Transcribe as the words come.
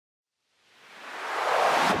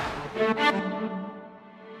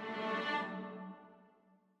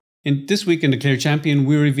In this week in the Clare Champion,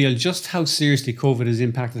 we reveal just how seriously COVID has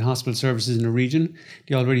impacted hospital services in the region.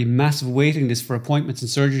 The already massive waiting list for appointments and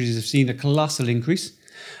surgeries have seen a colossal increase.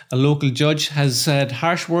 A local judge has said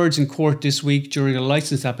harsh words in court this week during a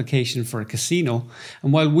licence application for a casino.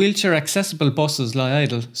 And while wheelchair accessible buses lie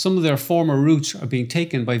idle, some of their former routes are being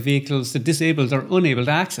taken by vehicles that disabled are unable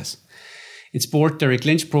to access. In sport, Derek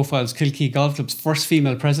Lynch profiles Kilkee Golf Club's first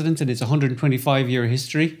female president in its 125-year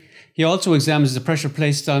history. He also examines the pressure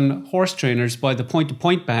placed on horse trainers by the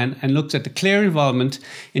point-to-point ban and looks at the Clare involvement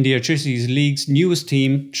in the Airtricities League's newest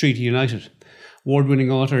team, Treaty United.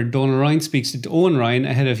 Award-winning author Donal Ryan speaks to Owen Ryan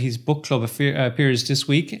ahead of his book club appearance this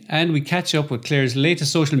week, and we catch up with Clare's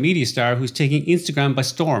latest social media star who's taking Instagram by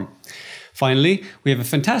storm. Finally, we have a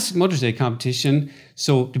fantastic Mother's Day competition,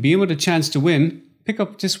 so to be in with a chance to win, pick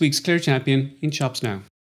up this week's Clare Champion in shops now.